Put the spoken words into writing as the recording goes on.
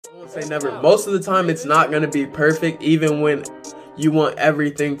won't say never. Most of the time, it's not going to be perfect, even when you want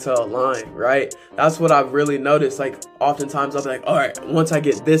everything to align, right? That's what I've really noticed. Like, oftentimes I'll be like, all right, once I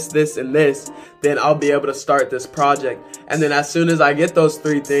get this, this, and this, then I'll be able to start this project. And then as soon as I get those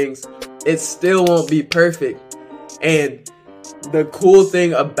three things, it still won't be perfect. And the cool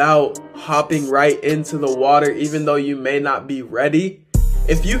thing about hopping right into the water, even though you may not be ready,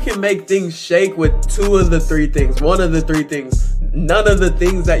 if you can make things shake with two of the three things, one of the three things, none of the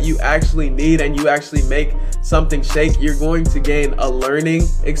things that you actually need, and you actually make something shake, you're going to gain a learning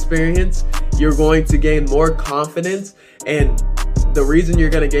experience. You're going to gain more confidence. And the reason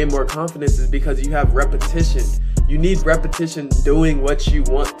you're going to gain more confidence is because you have repetition. You need repetition doing what you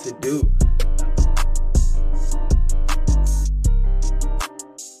want to do.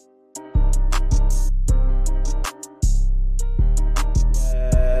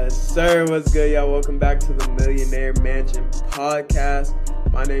 Sir, what's good, y'all? Welcome back to the Millionaire Mansion podcast.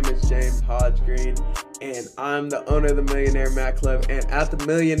 My name is James Hodge Green, and I'm the owner of the Millionaire Mac Club. And at the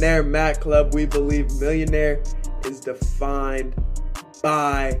Millionaire Mac Club, we believe millionaire is defined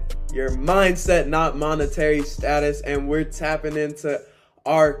by your mindset, not monetary status. And we're tapping into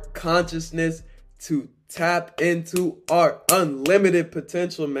our consciousness to tap into our unlimited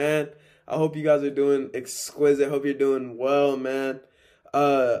potential, man. I hope you guys are doing exquisite. Hope you're doing well, man.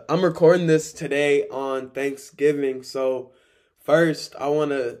 I'm recording this today on Thanksgiving, so first I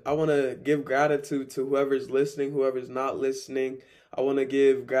wanna give gratitude to whoever's listening, whoever's not listening. I wanna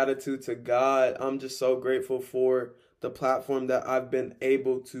give gratitude to God. I'm just so grateful for the platform that I've been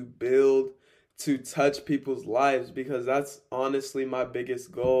able to build to touch people's lives, because that's honestly my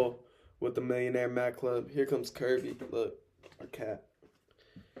biggest goal with the Millionaire Mac Club. Here comes Kirby. Look, our cat.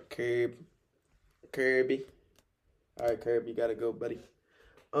 Kirby. All right, Kirby, you gotta go, buddy.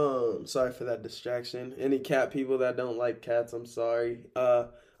 Sorry for that distraction. Any cat people that don't like cats, I'm sorry.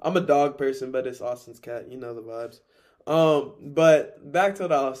 I'm a dog person, but it's Austin's cat. You know the vibes. But back to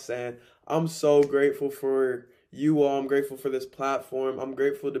what I was saying. I'm so grateful for you all. I'm grateful for this platform. I'm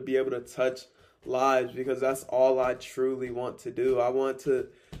grateful to be able to touch lives, because that's all I truly want to do. I want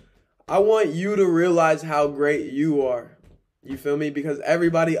you to realize how great you are. You feel me? Because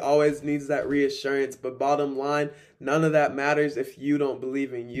everybody always needs that reassurance. But bottom line, none of that matters if you don't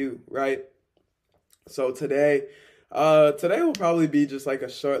believe in you, right? So today will probably be just like a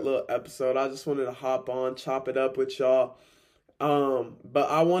short little episode. I just wanted to hop on, chop it up with y'all. But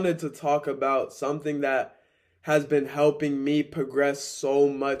I wanted to talk about something that has been helping me progress so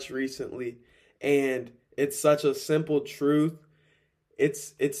much recently. And it's such a simple truth.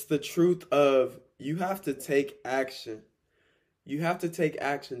 It's the truth of you have to take action. You have to take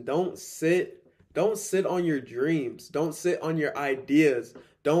action. Don't sit on your dreams. Don't sit on your ideas.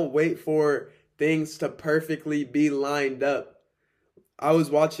 Don't wait for things to perfectly be lined up. I was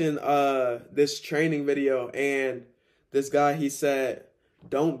watching this training video, and this guy, he said,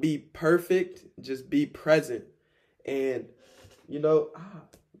 don't be perfect, just be present. And get off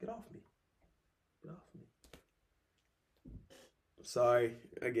me. Get off me. Sorry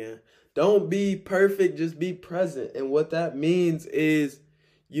again. Don't be perfect, just be present. And what that means is,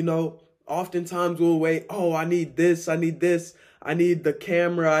 oftentimes we'll wait, I need this, I need the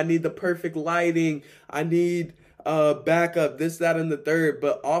camera, I need the perfect lighting, I need backup, this, that, and the third.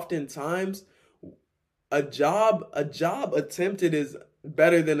 But oftentimes, a job attempted is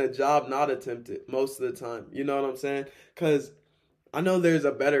better than a job not attempted most of the time. You know what I'm saying? Because I know there's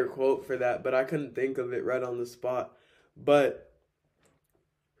a better quote for that, but I couldn't think of it right on the spot. But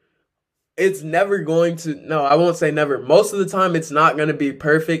it's never going to, no, I won't say never. Most of the time, it's not going to be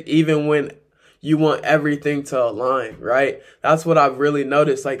perfect, even when you want everything to align, right? That's what I've really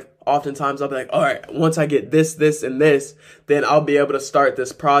noticed. Like, oftentimes I'll be like, all right, once I get this, this, and this, then I'll be able to start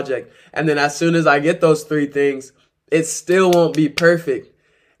this project. And then as soon as I get those three things, it still won't be perfect.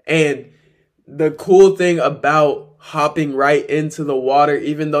 And the cool thing about hopping right into the water,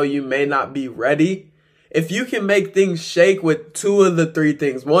 even though you may not be ready, if you can make things shake with two of the three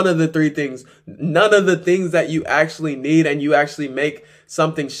things, one of the three things, none of the things that you actually need, and you actually make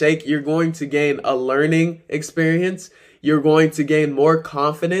something shake, you're going to gain a learning experience. You're going to gain more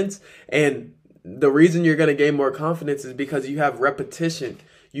confidence. And the reason you're going to gain more confidence is because you have repetition.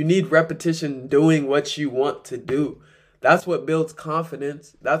 You need repetition doing what you want to do. That's what builds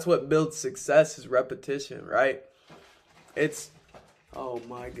confidence. That's what builds success, is repetition, right? Oh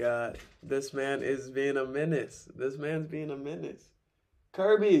my God. This man is being a menace. This man's being a menace.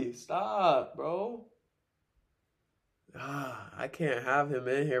 Kirby, stop, bro. I can't have him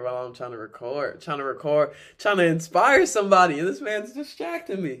in here while I'm trying to inspire somebody. And this man's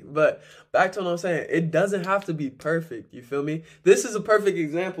distracting me. But back to what I'm saying, it doesn't have to be perfect. You feel me? This is a perfect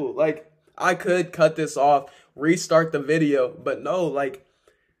example. Like, I could cut this off, restart the video, but no, like,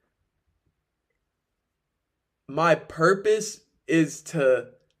 my purpose is to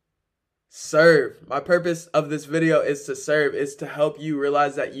serve. My purpose of this video is to serve, is to help you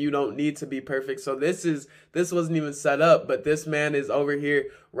realize that you don't need to be perfect. So this wasn't even set up, but this man is over here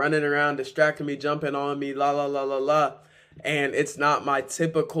running around, distracting me, jumping on me, la la la la la. And it's not my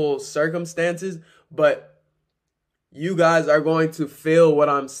typical circumstances, but you guys are going to feel what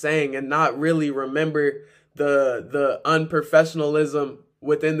I'm saying and not really remember the unprofessionalism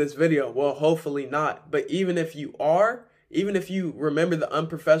within this video. Well, hopefully not. But even if you remember the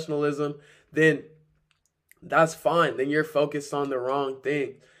unprofessionalism, then that's fine. Then you're focused on the wrong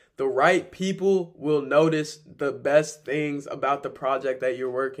thing. The right people will notice the best things about the project that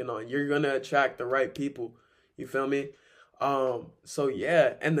you're working on. You're going to attract the right people. You feel me? So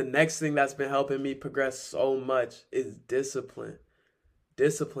yeah, and the next thing that's been helping me progress so much is discipline.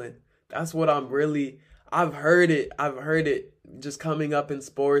 Discipline. That's what I've heard it just coming up in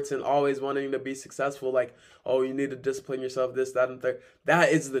sports and always wanting to be successful. Like, oh, you need to discipline yourself, this, that, and third. That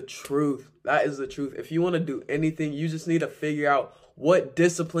is the truth. That is the truth. If you want to do anything, you just need to figure out what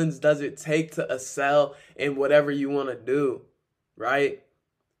disciplines does it take to excel in whatever you want to do, right?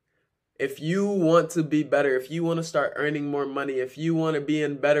 If you want to be better, if you want to start earning more money, if you want to be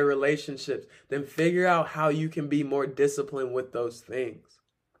in better relationships, then figure out how you can be more disciplined with those things.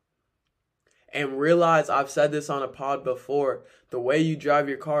 And realize, I've said this on a pod before, the way you drive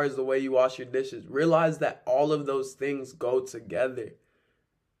your car is the way you wash your dishes. Realize that all of those things go together,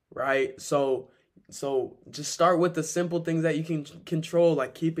 right? So just start with the simple things that you can control,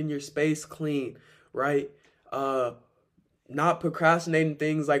 like keeping your space clean, right? Not procrastinating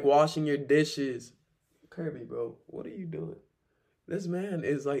things like washing your dishes. Kirby, bro, what are you doing? This man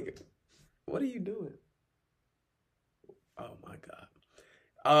is like, what are you doing? Oh my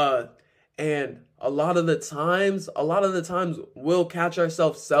God. And a lot of the times we'll catch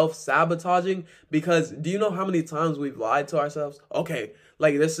ourselves self-sabotaging because do you know how many times we've lied to ourselves? Okay,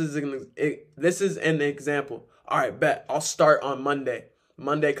 like this is an example. All right, bet. I'll start on Monday.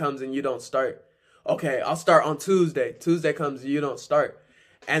 Monday comes and you don't start. Okay, I'll start on Tuesday. Tuesday comes and you don't start.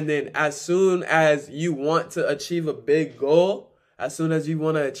 And then as soon as you want to achieve a big goal,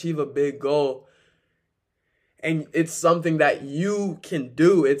 and it's something that you can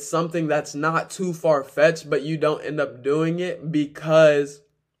do, it's something that's not too far-fetched, but you don't end up doing it because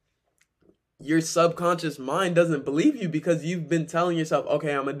your subconscious mind doesn't believe you because you've been telling yourself,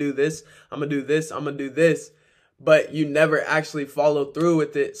 okay, I'm going to do this, I'm going to do this, I'm going to do this, but you never actually follow through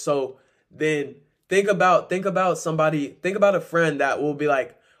with it. So then think about a friend that will be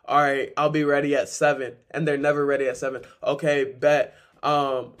like, all right, I'll be ready at 7, and they're never ready at 7. Okay, bet.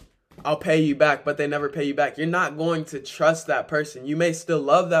 I'll pay you back, but they never pay you back. You're not going to trust that person. You may still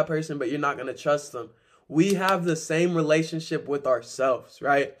love that person, but you're not going to trust them. We have the same relationship with ourselves,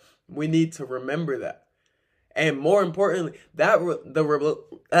 right? We need to remember that. And more importantly,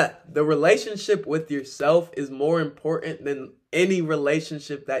 the relationship with yourself is more important than any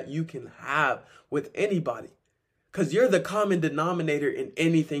relationship that you can have with anybody. Because you're the common denominator in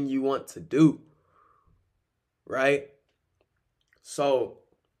anything you want to do, right? So,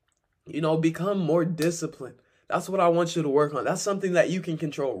 become more disciplined. That's what I want you to work on. That's something that you can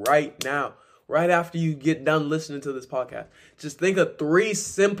control right now, right after you get done listening to this podcast. Just think of 3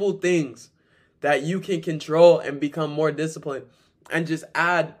 simple things that you can control and become more disciplined, and just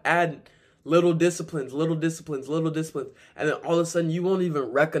add little disciplines. And then all of a sudden you won't even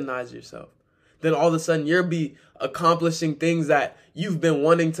recognize yourself. Then all of a sudden you'll be accomplishing things that you've been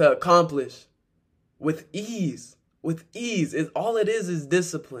wanting to accomplish with ease. All it is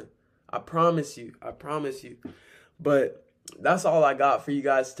discipline. I promise you. But that's all I got for you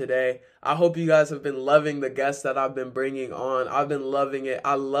guys today. I hope you guys have been loving the guests that I've been bringing on. I've been loving it.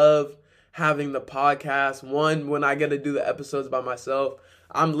 I love having the podcast. When I get to do the episodes by myself,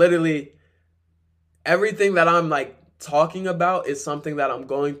 I'm literally, everything that I'm like talking about is something that I'm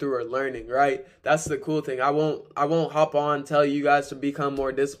going through or learning, right? That's the cool thing. I won't hop on, tell you guys to become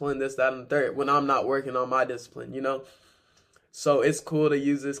more disciplined, this, that, and the third, when I'm not working on my discipline, So it's cool to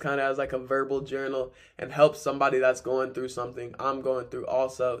use this kind of as like a verbal journal and help somebody that's going through something I'm going through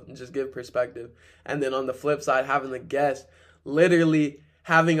also, and just give perspective. And then on the flip side, having the guest, literally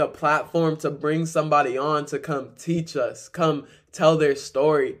having a platform to bring somebody on to come teach us, come tell their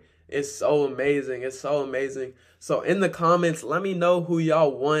story is so amazing. It's so amazing. So in the comments, let me know who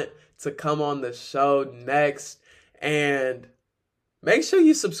y'all want to come on the show next. And make sure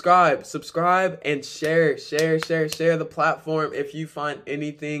you subscribe and share the platform if you find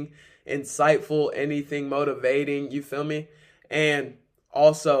anything insightful, anything motivating, you feel me? And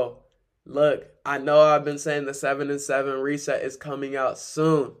also, look, I know I've been saying the 7 and 7 reset is coming out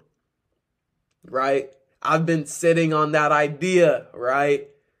soon, right? I've been sitting on that idea, right?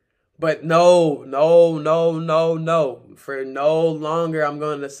 But no. For no longer I'm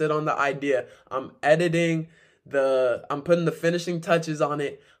going to sit on the idea. I'm putting the finishing touches on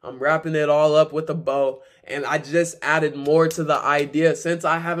it. I'm wrapping it all up with a bow. And I just added more to the idea. Since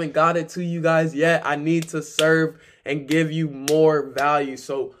I haven't got it to you guys yet, I need to serve and give you more value.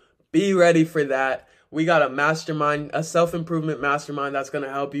 So be ready for that. We got a mastermind, a self-improvement mastermind that's going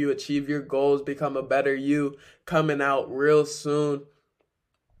to help you achieve your goals, become a better you, coming out real soon.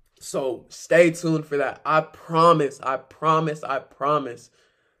 So stay tuned for that. I promise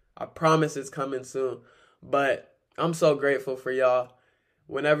it's coming soon. But I'm so grateful for y'all.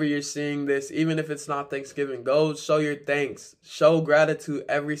 Whenever you're seeing this, even if it's not Thanksgiving, go show your thanks. Show gratitude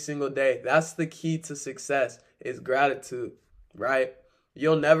every single day. That's the key to success, is gratitude, right?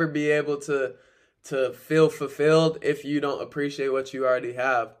 You'll never be able to feel fulfilled if you don't appreciate what you already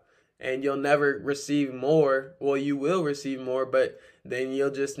have. And you'll never receive more. Well, you will receive more, but then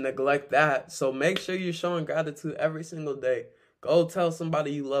you'll just neglect that. So make sure you're showing gratitude every single day. Go tell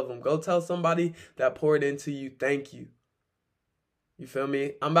somebody you love them. Go tell somebody that poured into you, thank you. You feel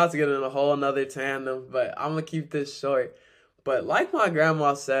me? I'm about to get in a whole nother tandem, but I'm going to keep this short. But like my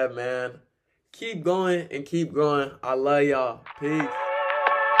grandma said, man, keep going and keep growing. I love y'all. Peace.